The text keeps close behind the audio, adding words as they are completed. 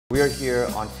We are here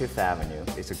on Fifth Avenue.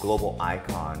 It's a global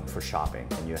icon for shopping,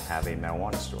 and you have a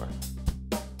marijuana store.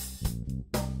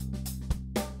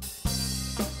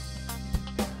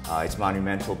 It's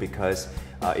monumental because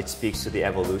it speaks to the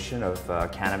evolution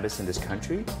of cannabis in this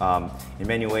country. In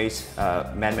many ways,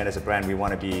 MedMen as a brand, we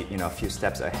want to be a few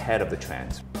steps ahead of the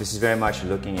trends. This is very much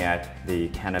looking at the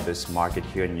cannabis market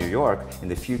here in New York in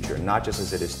the future, not just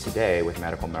as it is today with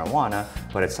medical marijuana,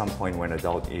 but at some point when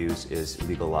adult use is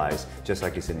legalized, just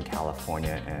like it's in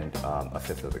California and a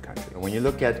fifth of the country. When you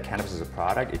look at cannabis as a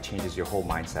product, it changes your whole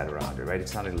mindset around it, right?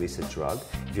 It's not an illicit drug.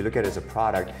 If you look at it as a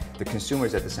product, the consumer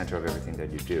is at the center of everything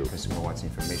that you do. The consumer wants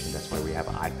information, that's why we have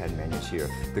iPad menus here.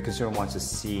 The consumer wants to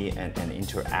see and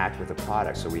interact with the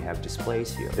product, so we have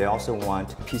displays here. They also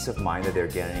want peace of mind that they're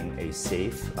getting a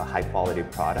safe, high-quality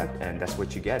product, and that's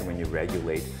what you get when you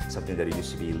regulate something that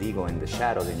used to be illegal in the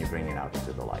shadows and you bring it out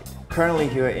into the light. Currently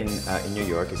here in New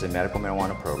York is a medical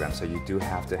marijuana program, so you do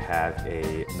have to have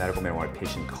a medical marijuana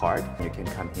patient card. You can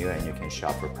come here and you can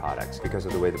shop for products. Because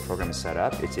of the way the program is set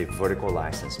up, it's a vertical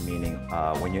license, meaning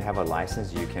when you have a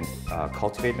license, you can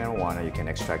cultivate marijuana, you can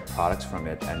extract products from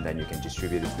it, and then you can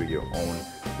distribute it through your own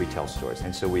retail stores.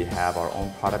 And so we have our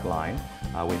own product line.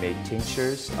 We make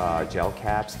tinctures, gel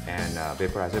caps, and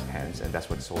vaporizer pens, and that's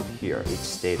what's sold here. Each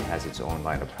state has its own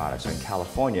line of products. So in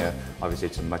California, obviously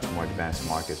it's a much more advanced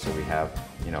market, so we have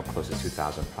close to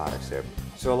 2,000 products there.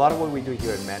 So a lot of what we do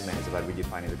here at MedMen is about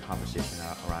redefining the conversation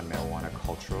around marijuana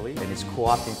culturally, and it's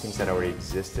co-opting things that already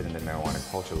existed in the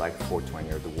marijuana culture, like 420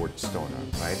 or the word stoner,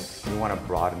 right? We want to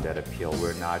broaden that appeal.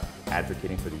 We're not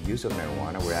advocating for the use of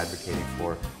marijuana, we're advocating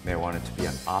for marijuana to be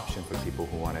an option for people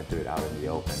who want to do it out in the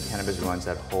open. Cannabis runs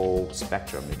that whole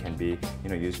spectrum. It can be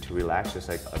used to relax, just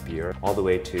like a beer, all the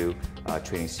way to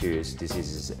treating serious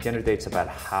diseases. At the end of the day, it's about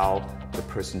how the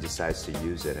person decides to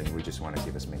use it, and we just want to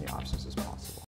give as many options as possible.